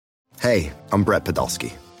Hey, I'm Brett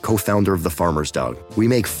Podolsky, co-founder of The Farmer's Dog. We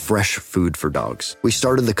make fresh food for dogs. We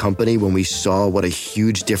started the company when we saw what a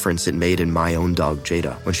huge difference it made in my own dog,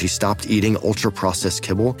 Jada, when she stopped eating ultra-processed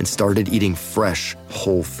kibble and started eating fresh,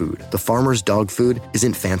 whole food. The Farmer's Dog food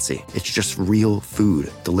isn't fancy. It's just real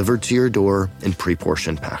food delivered to your door in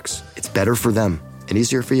pre-portioned packs. It's better for them and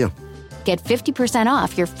easier for you. Get 50%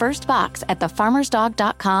 off your first box at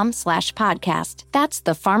thefarmersdog.com/podcast. That's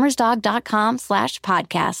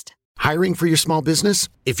thefarmersdog.com/podcast. Hiring for your small business?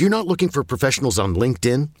 If you're not looking for professionals on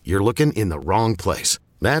LinkedIn, you're looking in the wrong place.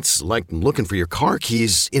 That's like looking for your car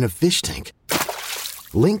keys in a fish tank.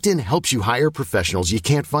 LinkedIn helps you hire professionals you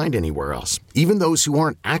can't find anywhere else, even those who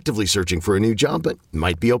aren't actively searching for a new job but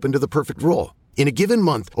might be open to the perfect role. In a given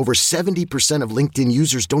month, over 70% of LinkedIn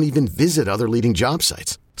users don't even visit other leading job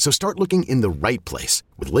sites. So start looking in the right place.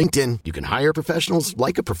 With LinkedIn, you can hire professionals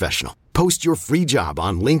like a professional. Post your free job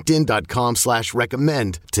on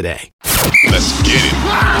linkedin.com/recommend today. Let's get it.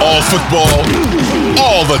 All football,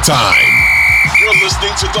 all the time. You're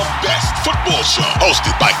listening to the best football show,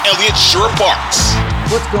 hosted by Elliot Shore-Parks.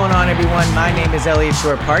 What's going on, everyone? My name is Elliot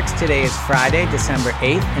Shore-Parks. Today is Friday, December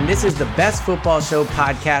 8th, and this is the Best Football Show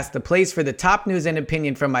podcast, the place for the top news and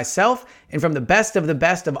opinion from myself and from the best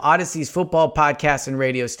of Odyssey's football podcasts and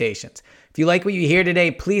radio stations. If you like what you hear today,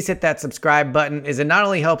 please hit that subscribe button, as it not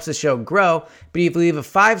only helps the show grow, but if you leave a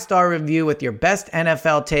 5-star review with your best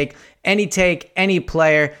NFL take, any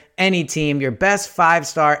player, any team, your best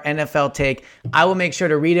 5-star NFL take, I will make sure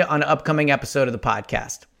to read it on an upcoming episode of the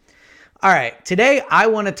podcast. All right, today I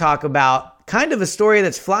want to talk about kind of a story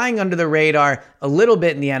that's flying under the radar a little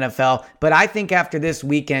bit in the NFL, but I think after this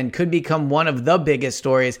weekend could become one of the biggest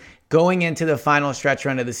stories going into the final stretch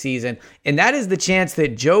run of the season, and that is the chance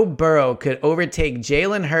that Joe Burrow could overtake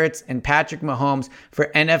Jalen Hurts and Patrick Mahomes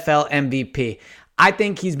for NFL MVP. I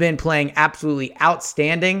think he's been playing absolutely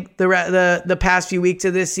outstanding the past few weeks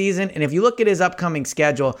of this season, and if you look at his upcoming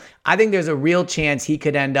schedule, I think there's a real chance he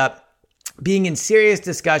could end up being in serious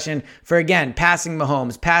discussion for, again, passing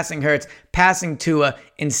Mahomes, passing Hurts, passing Tua,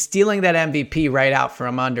 and stealing that MVP right out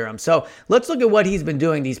from under him. So let's look at what he's been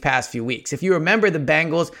doing these past few weeks. If you remember, the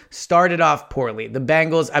Bengals started off poorly. The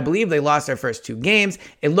Bengals, I believe they lost their first 2 games.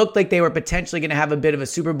 It looked like they were potentially going to have a bit of a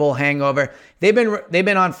Super Bowl hangover. They've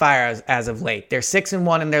been on fire as of late. They're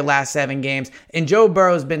 6-1 in their last 7 games, and Joe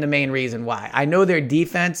Burrow's been the main reason why. I know their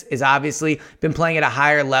defense has obviously been playing at a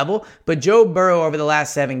higher level, but Joe Burrow over the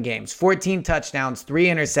last 7 games, 14 touchdowns, 3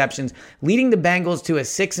 interceptions, leading the Bengals to a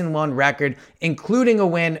 6-1 record, including a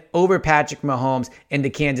win over Patrick Mahomes and the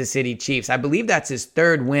Kansas City Chiefs. I believe that's his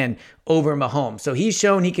 3rd win over Mahomes. So he's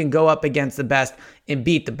shown he can go up against the best and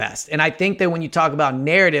beat the best. And I think that when you talk about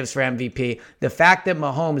narratives for MVP, the fact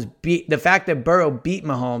that Burrow beat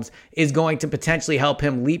Mahomes is going to potentially help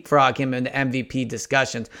him leapfrog him in the MVP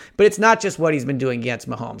discussions. But it's not just what he's been doing against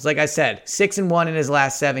Mahomes. Like I said, 6-1 in his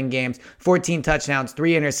last 7 games, 14 touchdowns,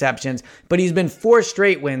 3 interceptions, but he's been 4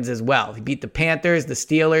 straight wins as well. He beat the Panthers, the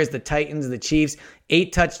Steelers, the Titans, the Chiefs,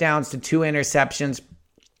 8 touchdowns to 2 interceptions.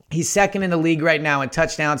 He's 2nd in the league right now in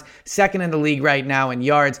touchdowns, 2nd in the league right now in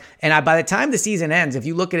yards. And by the time the season ends, if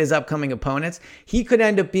you look at his upcoming opponents, he could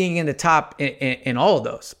end up being in the top in all of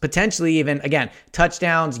those. Potentially even, again,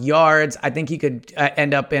 touchdowns, yards. I think he could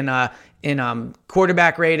end up in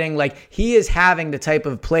quarterback rating. Like, he is having the type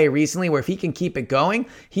of play recently where if he can keep it going,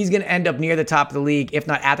 he's going to end up near the top of the league, if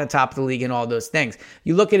not at the top of the league in all those things.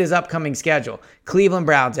 You look at his upcoming schedule: Cleveland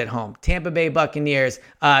Browns at home, Tampa Bay Buccaneers.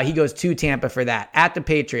 He goes to Tampa for that. At the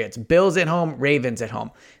Patriots, Bills at home, Ravens at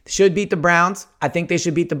home. Should beat the Browns. I think they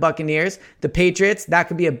should beat the Buccaneers. The Patriots, that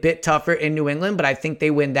could be a bit tougher in New England, but I think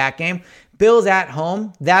they win that game. Bills at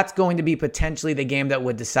home, that's going to be potentially the game that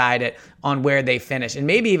would decide it on where they finish, and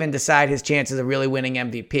maybe even decide his chances of really winning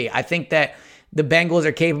MVP. I think that the Bengals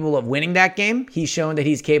are capable of winning that game. He's shown that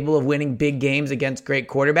he's capable of winning big games against great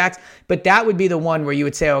quarterbacks, but that would be the one where you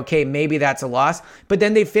would say, okay, maybe that's a loss. But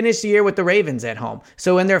then they finish the year with the Ravens at home.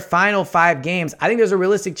 So in their final 5 games, I think there's a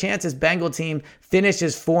realistic chance this Bengal team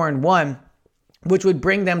finishes 4-1, which would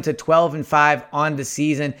bring them to 12-5 on the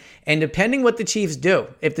season. And depending what the Chiefs do,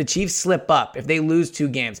 if the Chiefs slip up, if they lose 2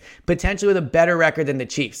 games, potentially with a better record than the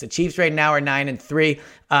Chiefs. The Chiefs right now are 9-3.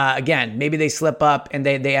 Again, maybe they slip up and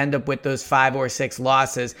they end up with those 5 or 6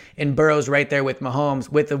 losses, and Burrow's right there with Mahomes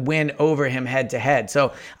with a win over him head to head.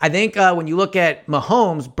 So I think when you look at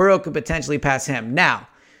Mahomes, Burrow could potentially pass him. Now,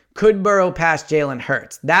 could Burrow pass Jalen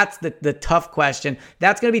Hurts? That's the tough question.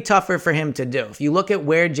 That's going to be tougher for him to do. If you look at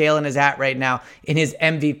where Jalen is at right now in his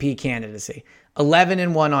MVP candidacy,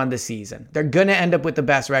 11-1 on the season. They're going to end up with the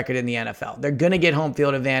best record in the NFL. They're going to get home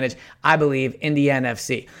field advantage, I believe, in the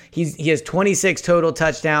NFC. He has 26 total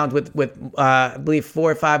touchdowns with I believe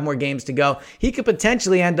 4 or 5 more games to go. He could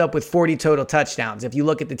potentially end up with 40 total touchdowns if you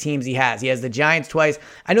look at the teams he has. He has the Giants twice.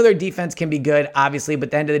 I know their defense can be good, obviously, but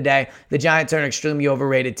at the end of the day, the Giants are an extremely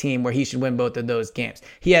overrated team where he should win both of those games.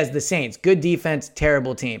 He has the Saints, good defense,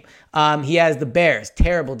 terrible team. He has the Bears,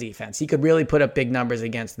 terrible defense. He could really put up big numbers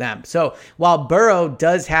against them. So while Burrow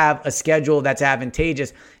does have a schedule that's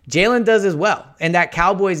advantageous, Jalen does as well. And that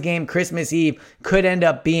Cowboys game, Christmas Eve, could end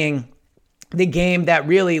up being the game that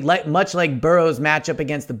really, much like Burrow's matchup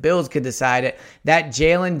against the Bills could decide it. That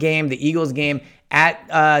Jalen game, the Eagles game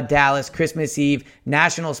at Dallas, Christmas Eve,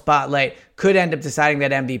 national spotlight, could end up deciding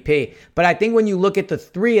that MVP. But I think when you look at the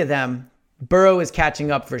three of them, Burrow is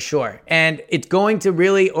catching up for sure. And it's going to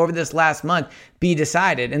really, over this last month, be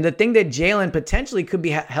decided. And the thing that Jalen potentially could be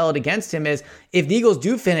held against him is if the Eagles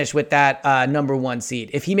do finish with that number 1 seed,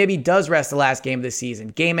 if he maybe does rest the last game of the season,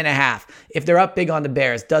 game and a half, if they're up big on the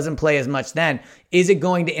Bears, doesn't play as much then, is it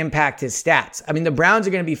going to impact his stats? I mean, the Browns are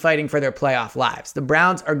going to be fighting for their playoff lives. The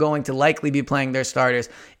Browns are going to likely be playing their starters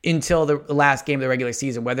until the last game of the regular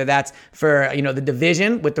season, whether that's for, the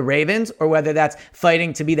division with the Ravens or whether that's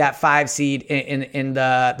fighting to be that 5 seed in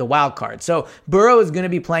the wild card. So Burrow is going to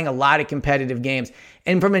be playing a lot of competitive games.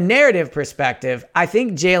 And from a narrative perspective, I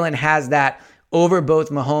think Jalen has that over both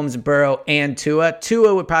Mahomes, Burrow, and Tua.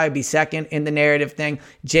 Tua would probably be second in the narrative thing.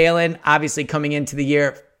 Jalen, obviously coming into the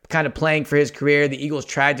year, kind of playing for his career. The Eagles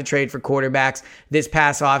tried to trade for quarterbacks this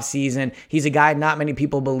past offseason. He's a guy not many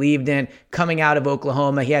people believed in. Coming out of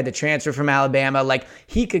Oklahoma, he had to transfer from Alabama. Like,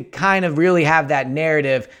 he could kind of really have that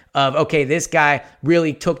narrative of, okay, this guy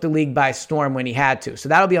really took the league by storm when he had to. So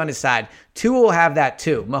that'll be on his side. Tua will have that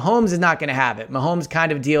too. Mahomes is not going to have it. Mahomes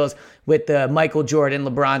kind of deals with the Michael Jordan,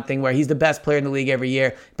 LeBron thing where he's the best player in the league every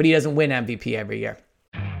year, but he doesn't win MVP every year.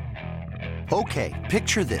 Okay,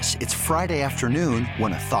 picture this. It's Friday afternoon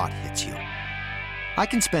when a thought hits you. I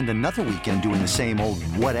can spend another weekend doing the same old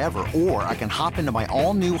whatever, or I can hop into my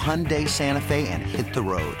all-new Hyundai Santa Fe and hit the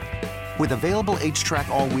road. With available H-Track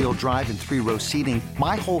all-wheel drive and 3-row seating,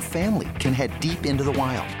 my whole family can head deep into the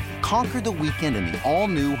wild. Conquer the weekend in the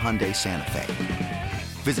all-new Hyundai Santa Fe.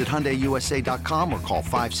 Visit HyundaiUSA.com or call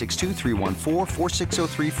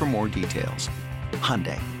 562-314-4603 for more details.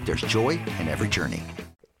 Hyundai, there's joy in every journey.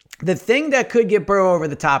 The thing that could get Burrow over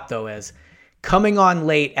the top, though, is coming on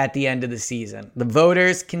late at the end of the season. The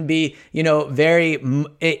voters can be, very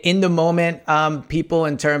in the moment people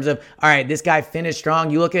in terms of, all right, this guy finished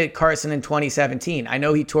strong. You look at Carson in 2017. I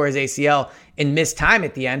know he tore his ACL and missed time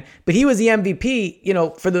at the end, but he was the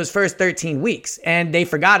MVP, for those first 13 weeks. And they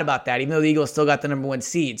forgot about that, even though the Eagles still got the number 1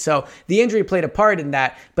 seed. So the injury played a part in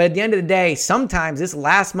that. But at the end of the day, sometimes this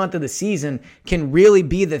last month of the season can really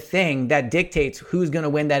be the thing that dictates who's going to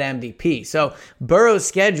win that MVP. So Burrow's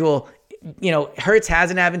schedule, Hurts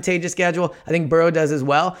has an advantageous schedule. I think Burrow does as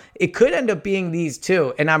well. It could end up being these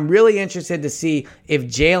two. And I'm really interested to see if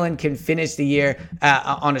Jalen can finish the year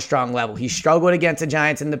on a strong level. He struggled against the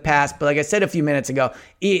Giants in the past, but like I said a few minutes ago,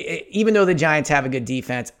 even though the Giants have a good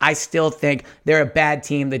defense, I still think they're a bad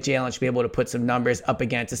team that Jalen should be able to put some numbers up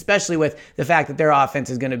against, especially with the fact that their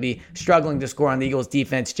offense is going to be struggling to score on the Eagles'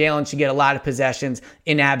 defense. Jalen should get a lot of possessions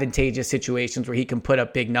in advantageous situations where he can put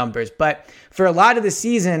up big numbers. But for a lot of the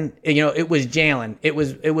season, it was Jalen, it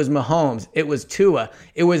was Mahomes, it was Tua,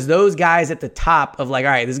 it was those guys at the top of like,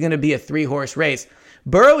 all right, this is going to be a 3-horse race.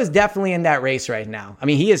 Burrow is definitely in that race right now. I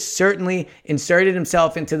mean, he has certainly inserted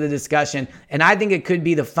himself into the discussion, and I think it could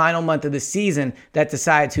be the final month of the season that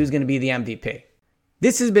decides who's going to be the MVP.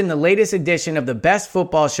 This has been the latest edition of the Best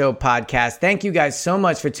Football Show podcast. Thank you guys so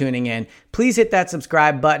much for tuning in. Please hit that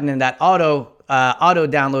subscribe button and that auto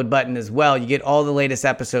download button as well. You get all the latest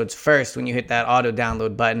episodes first when you hit that auto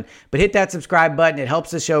download button. But hit that subscribe button. It helps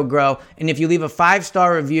the show grow. And if you leave a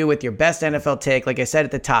 5-star review with your best NFL take, like I said at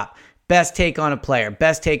the top, best take on a player,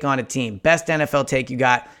 best take on a team, best NFL take you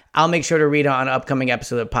got, I'll make sure to read it on an upcoming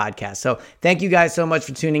episode of the podcast. So thank you guys so much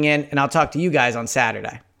for tuning in, and I'll talk to you guys on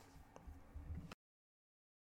Saturday.